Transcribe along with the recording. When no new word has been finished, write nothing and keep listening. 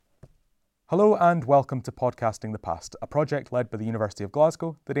Hello and welcome to Podcasting the Past, a project led by the University of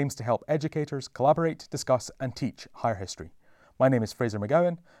Glasgow that aims to help educators collaborate, discuss and teach higher history. My name is Fraser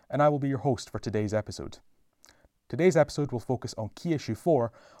McGowan and I will be your host for today's episode. Today's episode will focus on Key Issue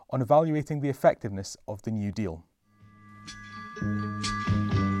 4 on evaluating the effectiveness of the New Deal.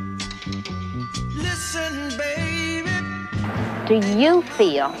 Listen, baby. Do you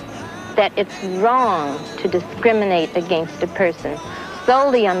feel that it's wrong to discriminate against a person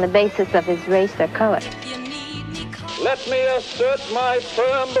solely on the basis of his race or color? Let me assert my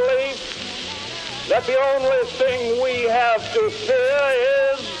firm belief that the only thing we have to fear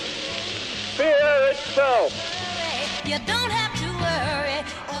is fear itself. You don't have to worry.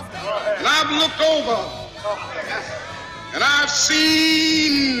 And I've looked over and I've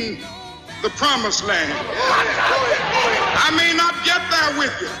seen the promised land. I may not get there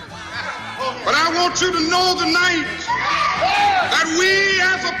with you, but I want you to know tonight that we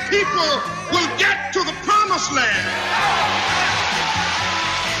as a people will get to the promised land.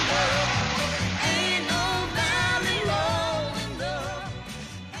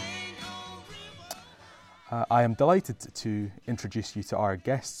 I am delighted to introduce you to our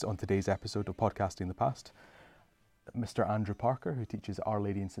guests on today's episode of Podcasting the Past. Mr. Andrew Parker, who teaches Our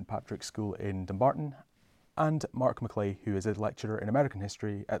Lady in St Patrick's School in Dumbarton, and Mark Maclay, who is a lecturer in American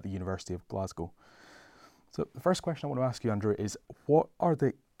history at the University of Glasgow. So the first question I want to ask you, Andrew, is what are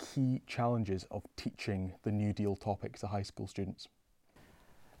the key challenges of teaching the New Deal topic to high school students?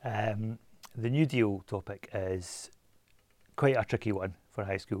 The New Deal topic is quite a tricky one for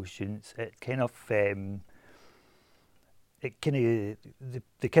high school students. It kind of, the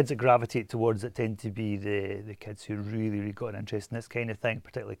kids that gravitate towards it tend to be the kids who really got an interest in this kind of thing,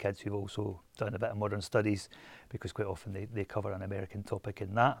 particularly kids who've also done a bit of modern studies, because quite often they cover an American topic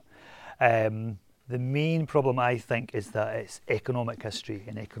in that. The main problem, I think, is that it's economic history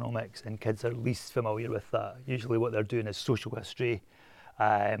and economics, and kids are least familiar with that. Usually what they're doing is social history,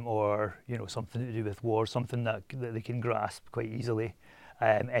 or something to do with war, something that they can grasp quite easily.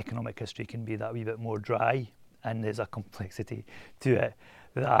 Economic history can be that wee bit more dry, and there's a complexity to it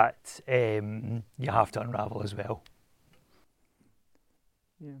that you have to unravel as well.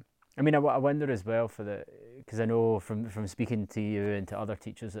 Yeah. I mean, I wonder as well because I know from speaking to you and to other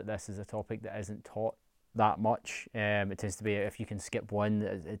teachers that this is a topic that isn't taught that much. It tends to be, if you can skip one,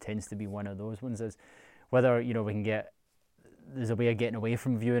 it tends to be one of those ones, is whether, we can there's a way of getting away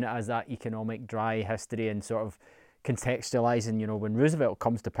from viewing it as that economic dry history and sort of contextualizing, when Roosevelt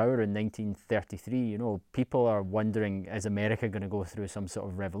comes to power in 1933, people are wondering, is America going to go through some sort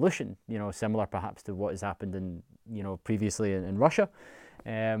of revolution, similar perhaps to what has happened in, previously in Russia,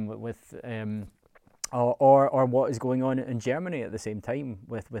 or what is going on in Germany at the same time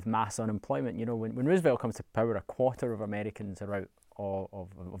with mass unemployment. When Roosevelt comes to power, a quarter of Americans are out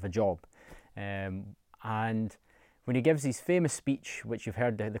of a job, and when he gives his famous speech, which you've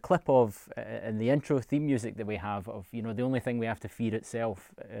heard the clip of in the intro theme music that we have, of the only thing we have to feed itself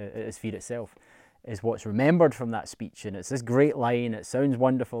is what's remembered from that speech. And it's this great line. It sounds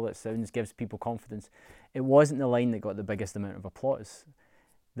wonderful. Gives people confidence. It wasn't the line that got the biggest amount of applause.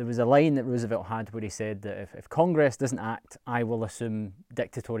 There was a line that Roosevelt had where he said that if Congress doesn't act, I will assume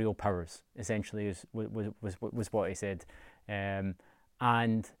dictatorial powers, essentially was what he said. And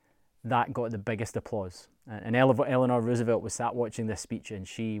that got the biggest applause. And Eleanor Roosevelt was sat watching this speech, and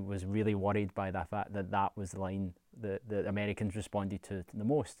she was really worried by the fact that was the line that Americans responded to the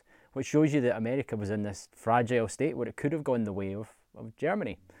most, which shows you that America was in this fragile state where it could have gone the way of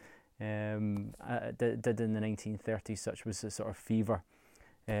Germany. It did in the 1930s. Such was the sort of fever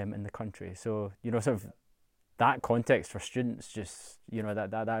in the country. So, sort of that context for students, just,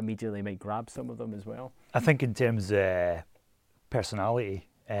 that immediately might grab some of them as well. I think in terms of personality,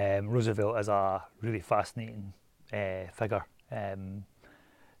 Roosevelt is a really fascinating figure.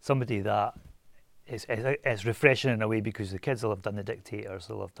 Somebody that is refreshing in a way, because the kids will have done the dictators,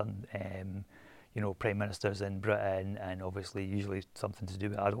 they'll have done prime ministers in Britain, and obviously usually something to do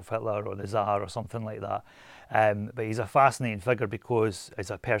with Adolf Hitler or the Tsar or something like that. But he's a fascinating figure because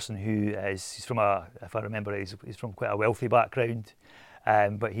he's a person he's from if I remember, he's from quite a wealthy background,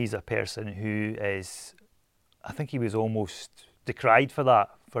 but he's a person who is, I think he was almost decried for that,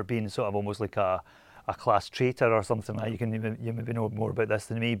 for being sort of almost like a class traitor or something like that. You maybe know more about this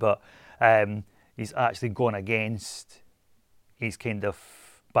than me, but he's actually gone against his kind of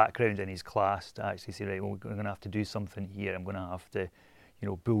background in his class to actually say, right, well, we're going to have to do something here. I'm going to have to,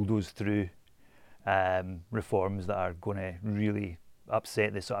 bulldoze through reforms that are going to really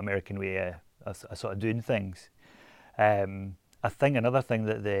upset the sort of American way of sort of doing things. Another thing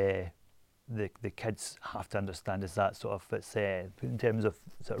that the kids have to understand is that sort of it's in terms of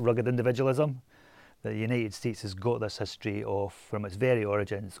sort of rugged individualism. The United States has got this history of, from its very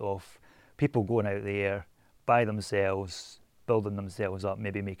origins, of people going out there by themselves, building themselves up,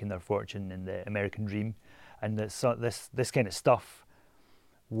 maybe making their fortune in the American dream, and this kind of stuff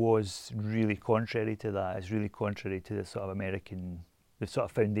was really contrary to that. It's really contrary to the sort of the sort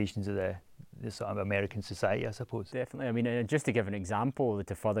of foundations of the sort of American society, I suppose. Definitely. I mean, just to give an example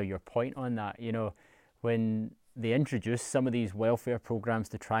to further your point on that, you know, when they introduced some of these welfare programs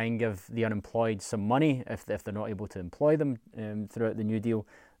to try and give the unemployed some money if they're not able to employ them throughout the New Deal,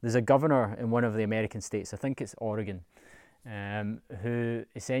 there's a governor in one of the American states, I think it's Oregon, who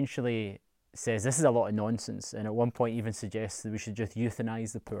essentially says this is a lot of nonsense, and at one point even suggests that we should just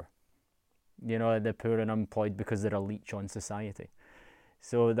euthanize the poor. You know, the poor and unemployed, because they're a leech on society.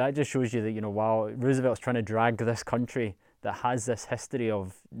 So that just shows you that, you know, while Roosevelt's trying to drag this country that has this history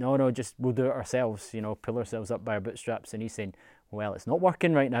of, no, just we'll do it ourselves, you know, pull ourselves up by our bootstraps, and he's saying, well, it's not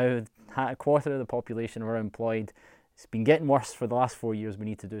working right now. A quarter of the population are unemployed. It's been getting worse for the last 4 years. We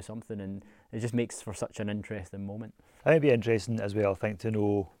need to do something, and it just makes for such an interesting moment. I think it'd be interesting as well, I think, to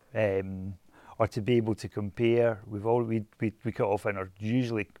know or to be able to compare. We quite often, or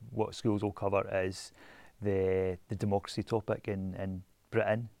usually what schools will cover is the democracy topic in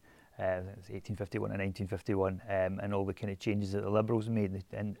Britain. It's 1851 and 1951, and all the kind of changes that the Liberals made,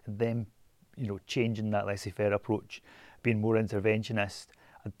 and them, you know, changing that laissez-faire approach, being more interventionist.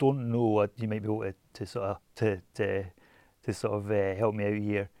 I don't know. You might be able to sort of help me out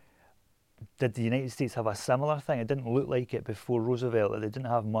here. Did the United States have a similar thing? It didn't look like it before Roosevelt. They didn't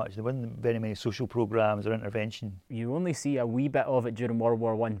have much. There weren't very many social programs or intervention. You only see a wee bit of it during World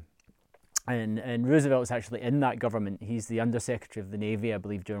War One. And Roosevelt's actually in that government. He's the Undersecretary of the Navy, I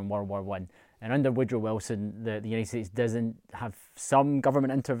believe, during World War One. And under Woodrow Wilson, the United States doesn't have some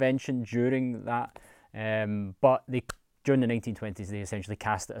government intervention during that. But during the 1920s, they essentially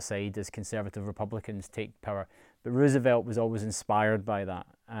cast it aside as conservative Republicans take power. But Roosevelt was always inspired by that.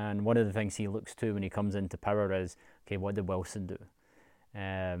 And one of the things he looks to when he comes into power is, okay, what did Wilson do?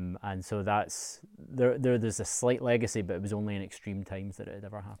 And so there's a slight legacy, but it was only in extreme times that it had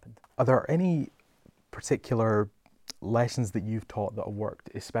ever happened. Are there any particular lessons that you've taught that have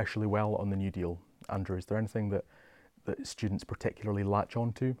worked especially well on the New Deal, Andrew? Is there anything that students particularly latch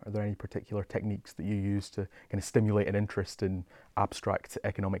onto? Are there any particular techniques that you use to kind of stimulate an interest in abstract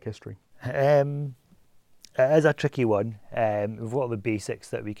economic history? It is a tricky one. With what are the basics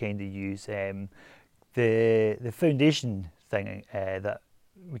that we kind of use? The foundation thing that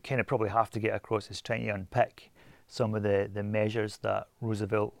we kind of probably have to get across is trying to unpick some of the measures that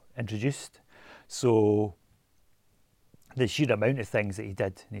Roosevelt introduced. So the sheer amount of things that he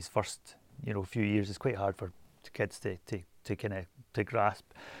did in his first, you know, few years is quite hard for kids to kind of to grasp.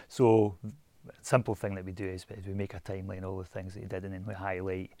 So a simple thing that we do is we make a timeline of all the things that he did, and then we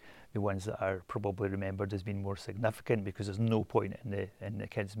highlight the ones that are probably remembered as being more significant, because there's no point in the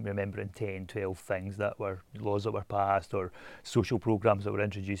kids remembering 10, 12 things that were laws that were passed or social programs that were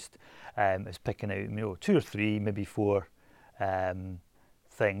introduced. It's picking out, you know, 2 or 3, maybe 4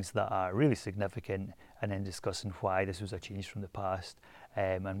 things that are really significant, and then discussing why this was a change from the past,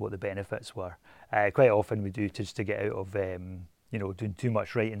 and what the benefits were. Quite often we do, just to get out of you know, doing too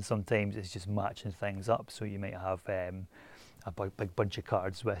much writing. Sometimes it's just matching things up. So you might have a big bunch of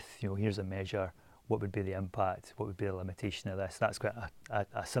cards with, you know, here's a measure, what would be the impact, what would be the limitation of this. That's quite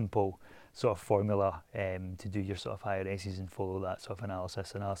a simple sort of formula to do your sort of higher essays and follow that sort of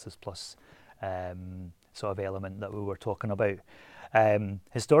analysis plus sort of element that we were talking about.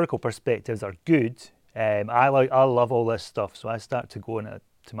 Historical perspectives are good. I love all this stuff, so I start to go into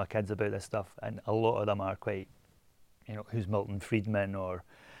to my kids about this stuff, and a lot of them are quite, you know, who's Milton Friedman, or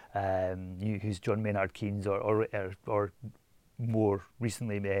who's John Maynard Keynes, or more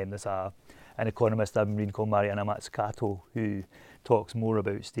recently there's an economist I've been reading called Mariana Mazzucato, who talks more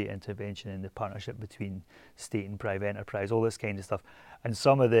about state intervention and the partnership between state and private enterprise, all this kind of stuff. And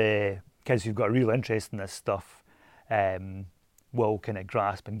some of the kids who've got a real interest in this stuff will kind of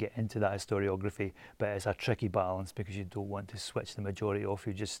grasp and get into that historiography, but it's a tricky balance, because you don't want to switch the majority off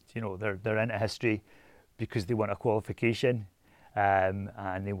who just, you know, they're into history because they want a qualification,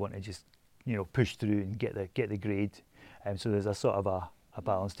 and they want to just, you know, push through and get the grade. So there's a sort of a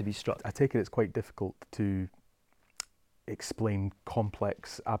balance to be struck. I take it it's quite difficult to explain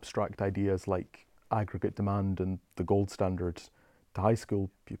complex abstract ideas like aggregate demand and the gold standard to high school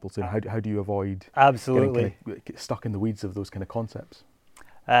pupils. And how do you avoid absolutely getting stuck in the weeds of those kind of concepts?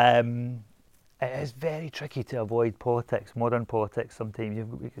 It is very tricky to avoid politics, modern politics.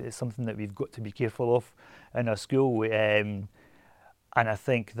 Sometimes it's something that we've got to be careful of in our school, and I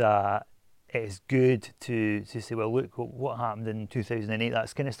think that it's good to say, well, look what happened in 2008.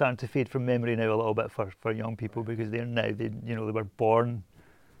 That's kind of starting to fade from memory now a little bit for young people, because they're now, they were born,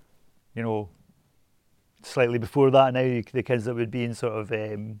 slightly before that. Now the kids that would be in sort of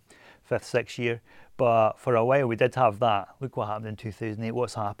 5th, 6th year. But for a while we did have that. Look what happened in 2008.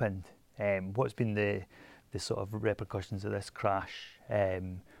 What's happened? What's been the sort of repercussions of this crash?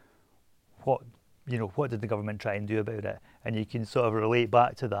 What did the government try and do about it? And you can sort of relate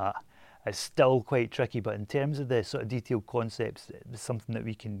back to that. It's still quite tricky, but in terms of the sort of detailed concepts, it's something that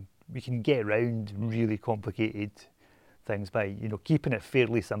we can get around really complicated things by keeping it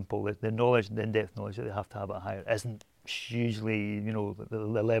fairly simple. The knowledge, the in-depth knowledge that they have to have at higher isn't hugely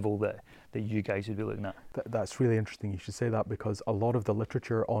the level that you guys would be looking at. That's really interesting you should say that, because a lot of the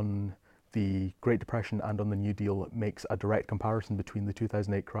literature on the Great Depression and on the New Deal makes a direct comparison between the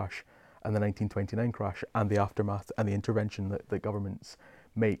 2008 crash and the 1929 crash, and the aftermath and the intervention that governments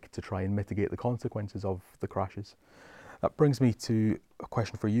make to try and mitigate the consequences of the crashes. That brings me to a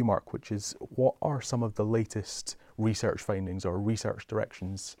question for you, Mark, which is, what are some of the latest research findings or research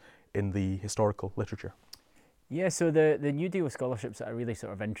directions in the historical literature? Yeah, so the New Deal scholarships are really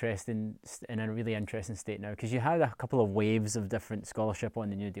sort of interesting, in a really interesting state now, because you had a couple of waves of different scholarship on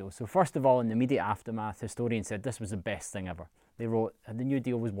the New Deal. So first of all, in the immediate aftermath, historians said this was the best thing ever. They wrote, the New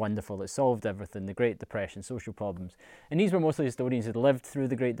Deal was wonderful, it solved everything, the Great Depression, social problems. And these were mostly historians who had lived through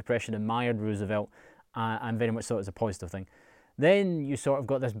the Great Depression, admired Roosevelt, and very much saw it as a positive thing. Then you sort of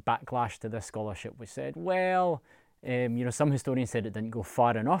got this backlash to this scholarship, which said, well, some historians said it didn't go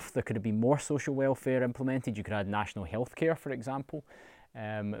far enough. There could have been more social welfare implemented. You could have had national health care, for example.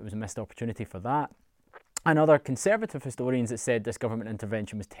 It was a missed opportunity for that. And other conservative historians that said this government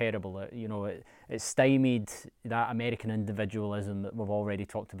intervention was terrible. It stymied that American individualism that we've already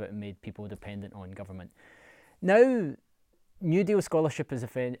talked about and made people dependent on government. Now, New Deal scholarship is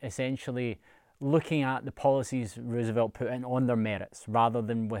essentially looking at the policies Roosevelt put in on their merits, rather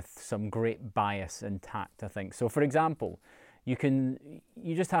than with some great bias and tact, I think. So, for example, you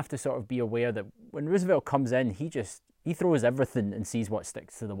just have to sort of be aware that when Roosevelt comes in, he throws everything and sees what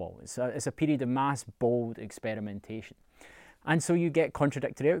sticks to the wall. It's a period of mass, bold experimentation. And so you get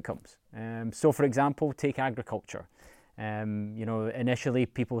contradictory outcomes. So, for example, take agriculture. Initially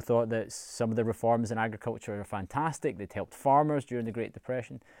people thought that some of the reforms in agriculture are fantastic. They'd helped farmers during the Great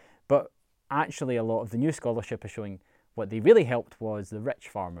Depression. But actually, a lot of the new scholarship is showing what they really helped was the rich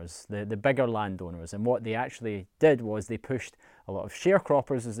farmers, the bigger landowners. And what they actually did was they pushed a lot of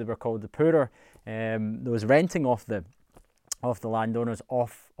sharecroppers, as they were called, the poorer, those renting off the landowners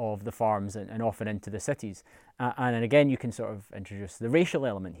off of the farms and often into the cities. And again, you can sort of introduce the racial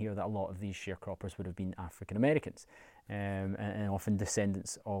element here, that a lot of these sharecroppers would have been African Americans and often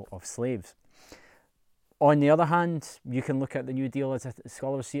descendants of slaves. On the other hand, you can look at the New Deal as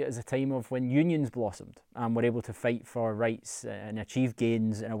scholars see it as a time of when unions blossomed and were able to fight for rights and achieve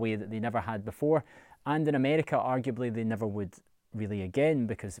gains in a way that they never had before. And in America, arguably, they never would really again,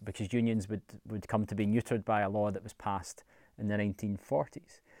 because unions would come to be neutered by a law that was passed in the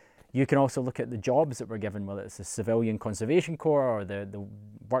 1940s. You can also look at the jobs that were given, whether it's the Civilian Conservation Corps or the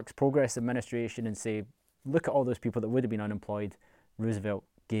Works Progress Administration, and say, look at all those people that would have been unemployed. Roosevelt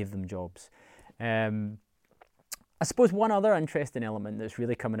gave them jobs. I suppose one other interesting element that's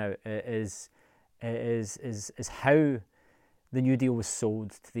really coming out is how the New Deal was sold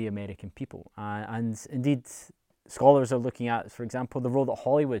to the American people. And indeed, scholars are looking at, for example, the role that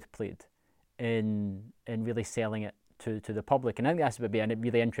Hollywood played in really selling it to the public. And I think that's would be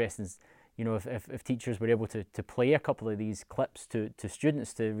really interesting, if teachers were able to play a couple of these clips to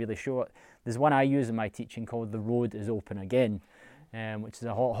students to really show it. There's one I use in my teaching called The Road is Open Again, which is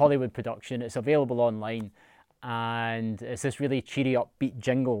a Hollywood production. It's available online. And it's this really cheery, upbeat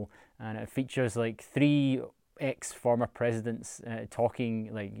jingle, and it features like 3 ex-former presidents talking,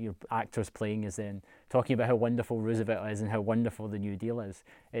 like actors playing as them, talking about how wonderful Roosevelt is and how wonderful the New Deal is.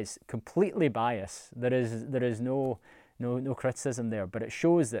 It's completely biased. There is no criticism there, but it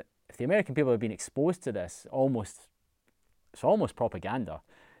shows that if the American people have been exposed to this, it's almost propaganda.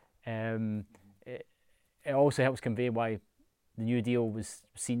 It also helps convey why the New Deal was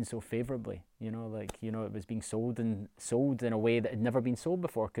seen so favourably. It was being sold in a way that had never been sold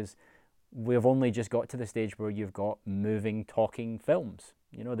before, because we've only just got to the stage where you've got moving, talking films.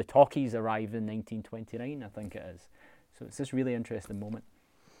 The talkies arrived in 1929, I think it is. So it's this really interesting moment.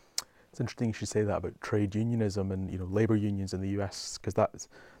 It's interesting you should say that about trade unionism and labour unions in the US, because they're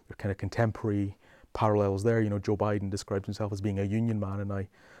kind of contemporary parallels there. Joe Biden describes himself as being a union man, and I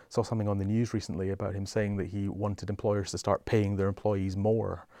saw something on the news recently about him saying that he wanted employers to start paying their employees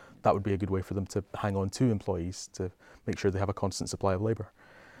more. That would be a good way for them to hang on to employees, to make sure they have a constant supply of labour.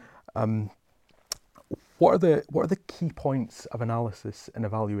 What are the key points of analysis and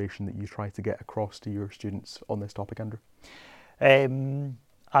evaluation that you try to get across to your students on this topic, Andrew?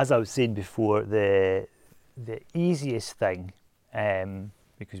 As I was saying before, the easiest thing,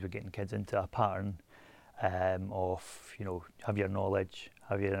 because we're getting kids into a pattern of, have your knowledge,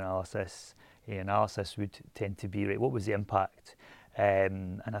 have your analysis. Analysis would tend to be, right, what was the impact?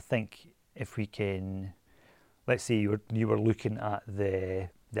 And I think if we can, let's say you were looking at the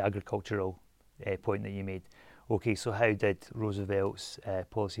agricultural point that you made. Okay, so how did Roosevelt's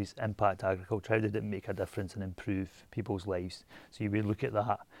policies impact agriculture? How did it make a difference and improve people's lives? So you would look at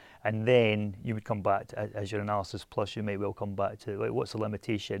that, and then you would come back to, as your analysis plus, you might well come back to, like, what's the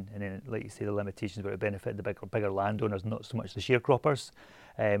limitation? And then, like you say, the limitations were to benefit the bigger landowners, not so much the sharecroppers,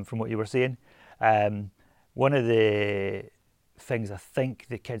 from what you were saying. One of the things I think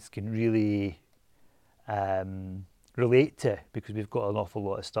the kids can really relate to, because we've got an awful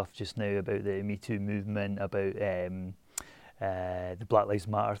lot of stuff just now about the Me Too movement, about the Black Lives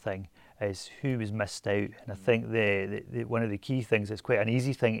Matter thing, is who was missed out. And I think the one of the key things that's quite an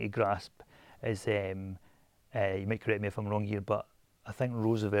easy thing to grasp is, you might correct me if I'm wrong here, but I think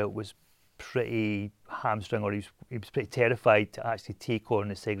Roosevelt was pretty hamstrung, or he was pretty terrified to actually take on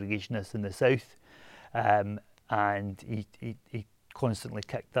the segregationists in the South, and he constantly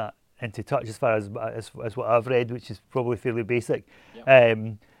kicked that into touch, as far as what I've read, which is probably fairly basic.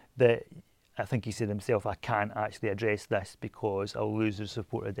 Yep. That I think he said himself, I can't actually address this because I'll lose the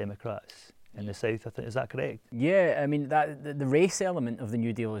support of Democrats in the South. I think, is that correct? Yeah, I mean, that the race element of the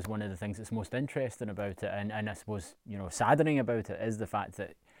New Deal is one of the things that's most interesting about it, and I suppose, saddening about it is the fact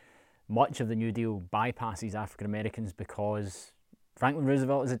that much of the New Deal bypasses African Americans, because Franklin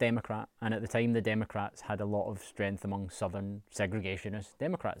Roosevelt is a Democrat, and at the time the Democrats had a lot of strength among Southern segregationist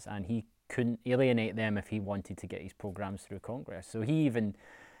Democrats, and he couldn't alienate them if he wanted to get his programs through Congress. So he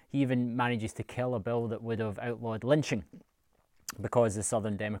even manages to kill a bill that would have outlawed lynching, because the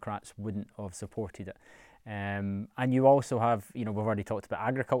Southern Democrats wouldn't have supported it. And you also have, we've already talked about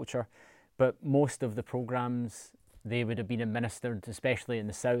agriculture, but most of the programs, they would have been administered, especially in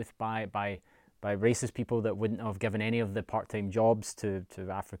the South, by racist people that wouldn't have given any of the part-time jobs to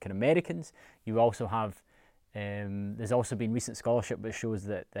African Americans. You also have, there's also been recent scholarship that shows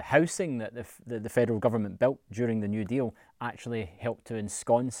that the housing that the federal government built during the New Deal actually helped to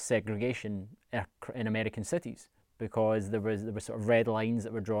ensconce segregation in American cities, because there were sort of red lines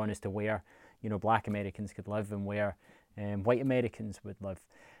that were drawn as to where, Black Americans could live and where white Americans would live.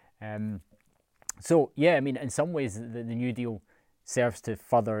 So yeah, I mean, in some ways the New Deal serves to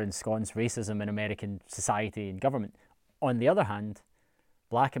further ensconce racism in American society and government. On the other hand,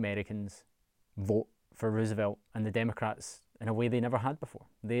 Black Americans vote for Roosevelt and the Democrats in a way they never had before.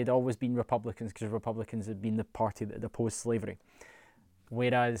 They had always been Republicans because Republicans had been the party that opposed slavery.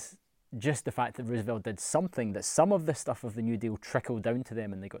 Whereas just the fact that Roosevelt did something, that some of the stuff of the New Deal trickled down to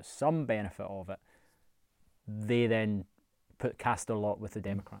them and they got some benefit of it, they then cast their lot with the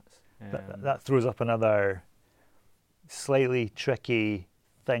Democrats. That throws up another slightly tricky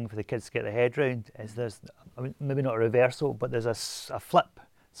thing for the kids to get their head around. Is there's, maybe not a reversal, but there's a flip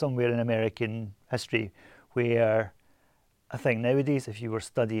somewhere in American history where I think nowadays, if you were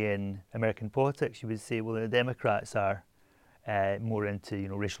studying American politics, you would say, well, the Democrats are more into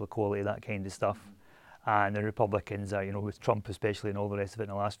racial equality, that kind of stuff, and the Republicans are, with Trump especially and all the rest of it in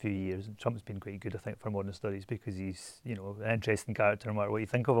the last few years. And Trump's been quite good, I think, for modern studies because he's an interesting character no matter what you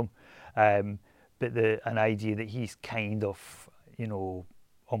think of him. But an idea that he's kind of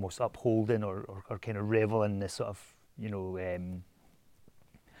almost upholding or kind of reveling this sort of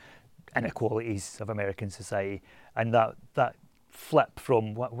inequalities of American society, and that flip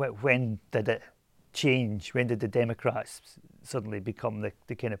from when did it change? When did the Democrats suddenly become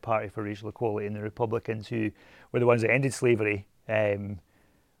the kind of party for racial equality, and the Republicans, who were the ones that ended slavery,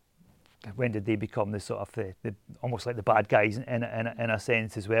 when did they become the sort of the almost like the bad guys in a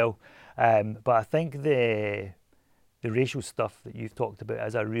sense as well? But I think the racial stuff that you've talked about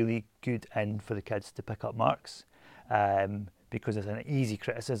is a really good in for the kids to pick up marks, because it's an easy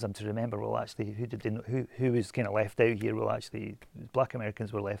criticism to remember. Well, actually, who was kind of left out here? Well, actually, Black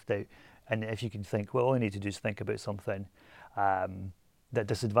Americans were left out. And if you can think, well, all you need to do is think about something that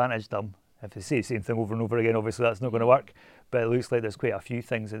disadvantaged them. If they say the same thing over and over again, obviously that's not going to work. But it looks like there's quite a few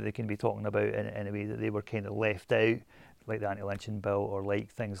things that they can be talking about in a way that they were kind of left out, like the anti-lynching bill, or like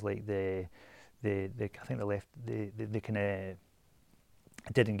things like I think they kind of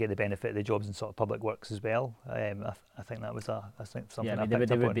didn't get the benefit of the jobs in sort of public works as well. I think that was something. Yeah, I mean,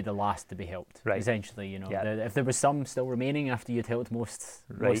 they would be the last to be helped. Right. Essentially, if there was some still remaining after you'd helped most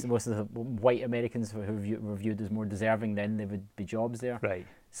of the white Americans who were viewed as more deserving, then there would be jobs there. Right.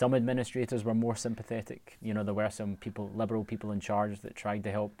 Some administrators were more sympathetic. You know, there were some people, liberal people in charge that tried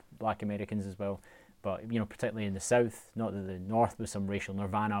to help black Americans as well. But, you know, particularly in the South, not that the North was some racial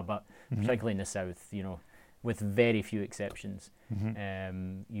nirvana, but particularly in the South, you know, with very few exceptions,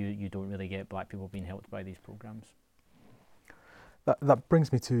 you don't really get black people being helped by these programs. That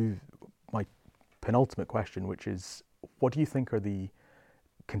brings me to my penultimate question, which is, what do you think are the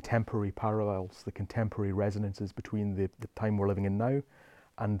contemporary parallels, the contemporary resonances between the time we're living in now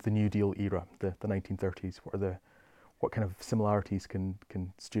and the New Deal era, the 1930s? What kind of similarities can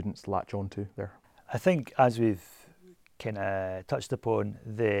students latch onto there? I think, as we've kind of touched upon,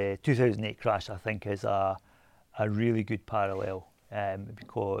 the 2008 crash, I think, is a really good parallel,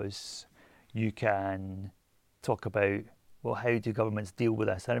 because you can talk about, well, how do governments deal with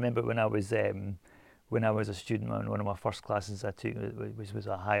this? I remember when I was a student, one of my first classes I took was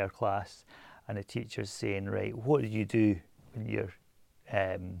a higher class, and the teacher's saying, right, what do you do when your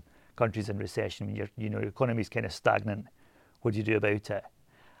country's in recession, when your economy's kind of stagnant? What do you do about it?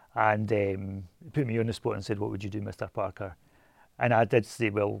 And put me on the spot and said, what would you do, Mr. Parker? And I did say,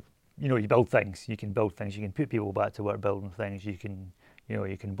 well, you build things. You can build things. You can put people back to work building things. You can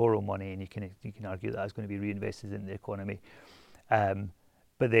borrow money, and you can argue that that's going to be reinvested in the economy.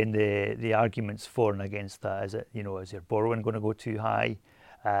 But then the arguments for and against that is, is your borrowing going to go too high?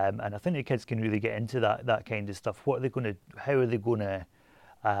 And I think the kids can really get into that kind of stuff. How are they going to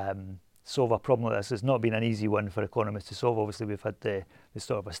solve a problem like this? It's not been an easy one for economists to solve. Obviously, we've had the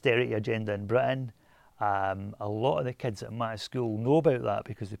sort of austerity agenda in Britain. A lot of the kids at my school know about that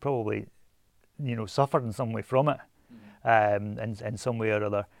because they probably, suffered in some way from it, in some way or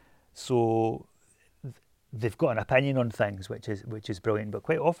other. So they've got an opinion on things, which is brilliant. But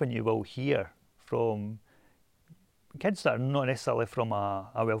quite often you will hear from kids that are not necessarily from a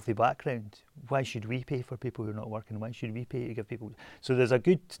wealthy background, why should we pay for people who are not working? Why should we pay to give people? So there's a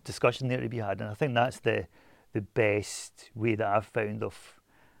good discussion there to be had, and I think that's the best way that I've found of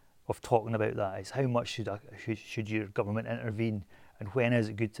talking about that, is how much should your government intervene, and when is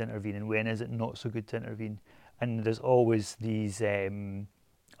it good to intervene, and when is it not so good to intervene? And there's always these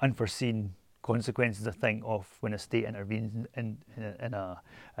unforeseen consequences, I think, of when a state intervenes in an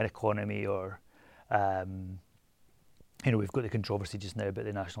economy, or we've got the controversy just now about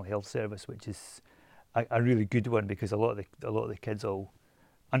the National Health Service, which is a really good one, because a lot of the kids all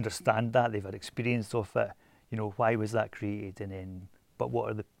understand that, they've had experience of it. Why was that created, and then but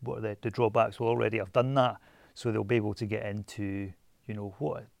what are the drawbacks? Well, already I've done that, so they'll be able to get into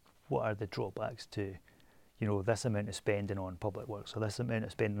what are the drawbacks to this amount of spending on public works, or this amount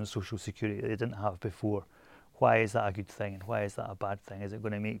of spending on social security that they didn't have before. Why is that a good thing, and why is that a bad thing? Is it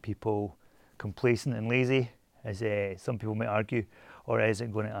going to make people complacent and lazy, as some people might argue, or is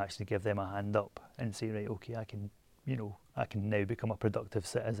it going to actually give them a hand up and say, right, okay, I can now become a productive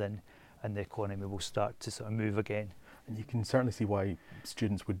citizen, and the economy will start to sort of move again? And you can certainly see why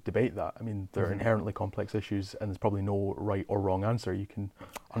students would debate that. I mean, they're inherently complex issues, and there's probably no right or wrong answer. You can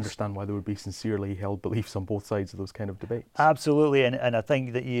understand why there would be sincerely held beliefs on both sides of those kind of debates. Absolutely, and I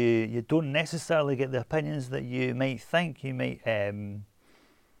think that you don't necessarily get the opinions that you might think. You might,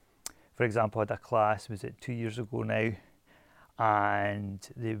 for example, I had a class, was it 2 years ago now, and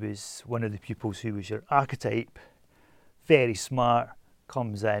there was one of the pupils who was your archetype, very smart,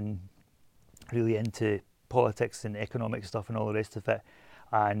 comes in, really into politics and economic stuff and all the rest of it,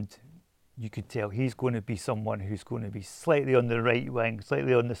 and you could tell he's going to be someone who's going to be slightly on the right wing,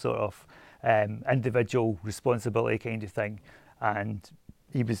 slightly on the sort of individual responsibility kind of thing, and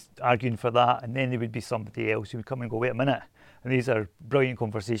he was arguing for that. And then there would be somebody else who would come and go, wait a minute, and these are brilliant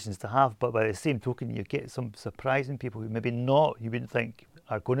conversations to have, but by the same token you get some surprising people who maybe you wouldn't think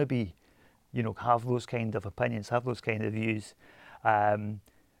are going to be, have those kind of opinions, have those kind of views,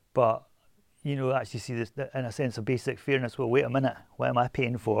 but actually see this in a sense of basic fairness. Well, wait a minute, why am I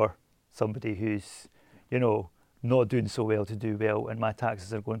paying for somebody who's, not doing so well to do well, and my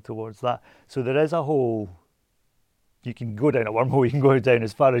taxes are going towards that? So there is a whole, you can go down a wormhole, you can go down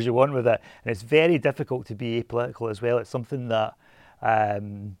as far as you want with it, and it's very difficult to be apolitical as well. It's something that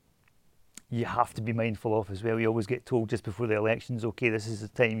you have to be mindful of as well. You always get told just before the elections, okay, this is the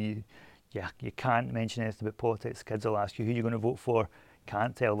time you can't mention anything about politics. Kids will ask you who you're going to vote for.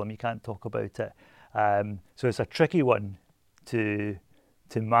 Can't tell them, you can't talk about it. So it's a tricky one to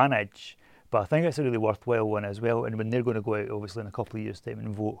manage, but I think it's a really worthwhile one as well. And when they're going to go out, obviously in a couple of years' time,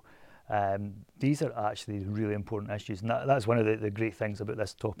 and vote, these are actually really important issues. And that's one of the great things about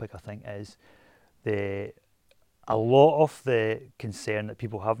this topic, I think, is a lot of the concern that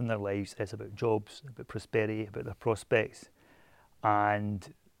people have in their lives is about jobs, about prosperity, about their prospects,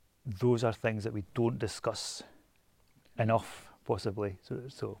 and those are things that we don't discuss enough possibly. So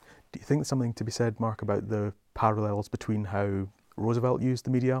Do you think there's something to be said, Mark, about the parallels between how Roosevelt used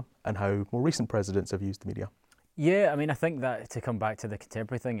the media and how more recent presidents have used the media? Yeah, I mean, I think that to come back to the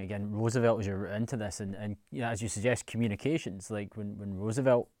contemporary thing again, Roosevelt was your route into this, and you know, as you suggest, communications. Like when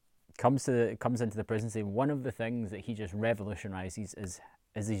Roosevelt comes into the presidency, one of the things that he just revolutionizes is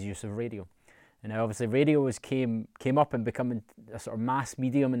his use of radio. And now obviously radio came up and becoming a sort of mass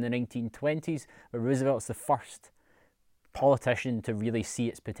medium in the 1920s, but Roosevelt's the first politician to really see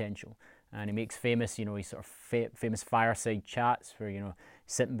its potential. And he makes famous, you know, his sort of famous fireside chats where, you know,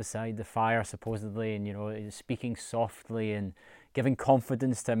 sitting beside the fire supposedly, and, you know, speaking softly and giving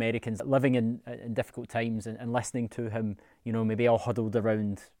confidence to Americans living in difficult times, and listening to him, you know, maybe all huddled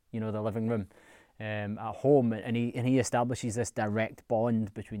around, you know, the living room at home, and he establishes this direct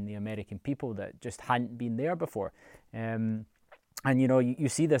bond between the American people that just hadn't been there before. And you know, you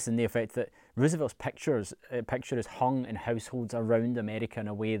see this in the effect that Roosevelt's picture is hung in households around America in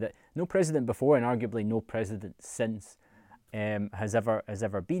a way that no president before, and arguably no president since, has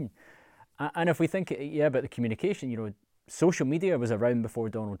ever been. And if we think about the communication, you know, social media was around before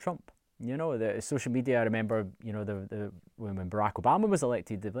Donald Trump. You know, the social media, I remember, you know, when Barack Obama was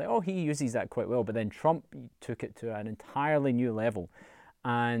elected, they'd be like, oh, he uses that quite well. But then Trump took it to an entirely new level,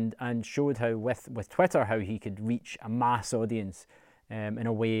 and showed how with Twitter how he could reach a mass audience in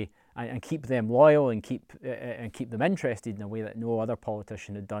a way, and keep them loyal and keep them interested in a way that no other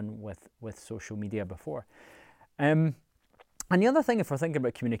politician had done with social media before. And the other thing, if we're thinking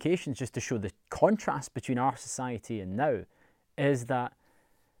about communications, just to show the contrast between our society and now, is that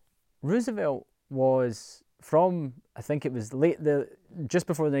Roosevelt was from, I think it was just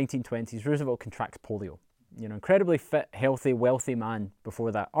before the 1920s, Roosevelt contracts polio. You know, incredibly fit, healthy, wealthy man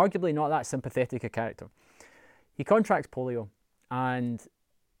before that. Arguably not that sympathetic a character. He contracts polio, and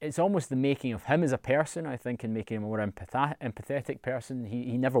it's almost the making of him as a person, I think, and making him a more empathetic person.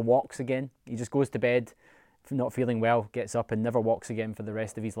 He never walks again. He just goes to bed not feeling well, gets up and never walks again for the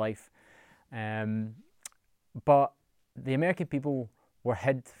rest of his life. But the American people were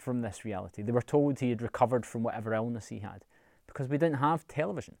hid from this reality. They were told he had recovered from whatever illness he had, because we didn't have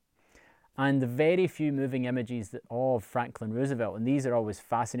television. And the very few moving images of Franklin Roosevelt, and these are always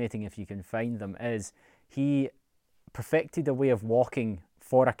fascinating if you can find them, is he perfected a way of walking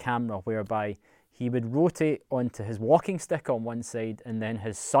for a camera whereby he would rotate onto his walking stick on one side, and then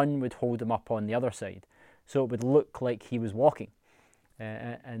his son would hold him up on the other side, so it would look like he was walking.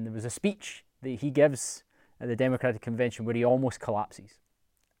 And there was a speech that he gives at the Democratic Convention where he almost collapses.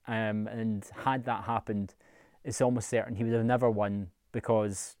 And had that happened, it's almost certain he would have never won,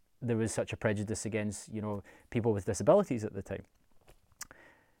 because there was such a prejudice against, you know, people with disabilities at the time.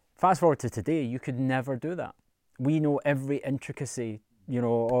 Fast forward to today, you could never do that. We know every intricacy, you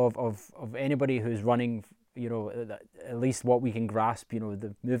know, of anybody who's running, you know, at least what we can grasp, you know,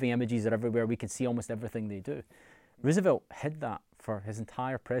 the moving images are everywhere. We can see almost everything they do. Roosevelt hid that for his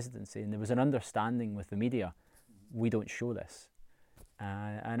entire presidency, and there was an understanding with the media, we don't show this.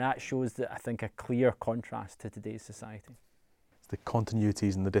 And that shows, that I think, a clear contrast to today's society. It's the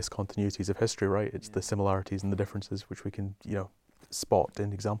continuities and the discontinuities of history, right? It's the similarities and the differences which we can, you know, spot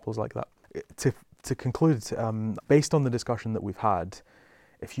in examples like that. To conclude, based on the discussion that we've had,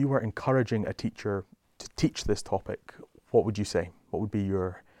 if you were encouraging a teacher to teach this topic, what would you say? What would be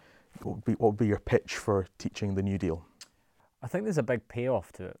your pitch for teaching the New Deal? I think there's a big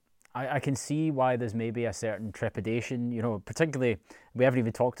payoff to it. I can see why there's maybe a certain trepidation, you know, particularly, we haven't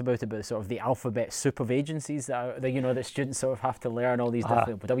even talked about it, but sort of the alphabet soup of agencies that you know, that students sort of have to learn all these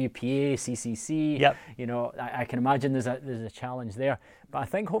different, WPA, CCC, yep. You know, I can imagine there's a challenge there. But I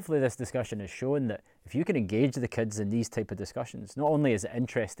think hopefully this discussion has shown that if you can engage the kids in these type of discussions, not only is it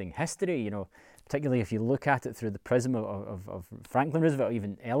interesting history, you know, particularly if you look at it through the prism of Franklin Roosevelt,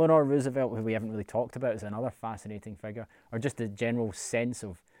 even Eleanor Roosevelt, who we haven't really talked about, is another fascinating figure, or just the general sense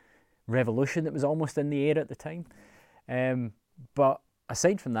of revolution that was almost in the air at the time. But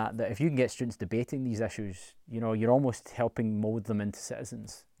aside from that if you can get students debating these issues, you know, you're almost helping mould them into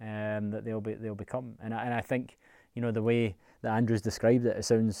citizens that they'll become. And I think, you know, the way that Andrew's described it, it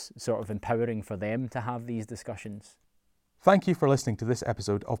sounds sort of empowering for them to have these discussions. Thank you for listening to this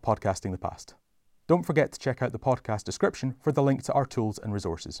episode of Podcasting the Past. Don't forget to check out the podcast description for the link to our tools and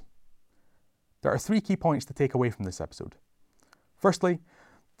resources. There are 3 key points to take away from this episode. Firstly,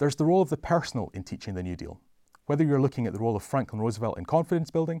 there's the role of the personal in teaching the New Deal, whether you're looking at the role of Franklin Roosevelt in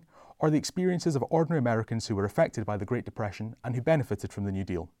confidence building, or the experiences of ordinary Americans who were affected by the Great Depression and who benefited from the New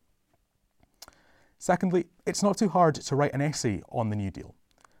Deal. Secondly, it's not too hard to write an essay on the New Deal.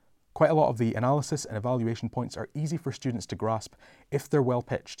 Quite a lot of the analysis and evaluation points are easy for students to grasp if they're well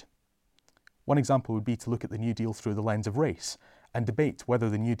pitched. One example would be to look at the New Deal through the lens of race and debate whether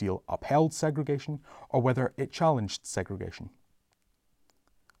the New Deal upheld segregation or whether it challenged segregation.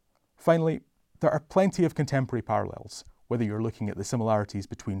 Finally, there are plenty of contemporary parallels, whether you're looking at the similarities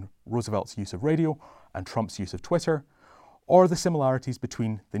between Roosevelt's use of radio and Trump's use of Twitter, or the similarities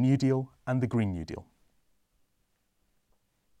between the New Deal and the Green New Deal.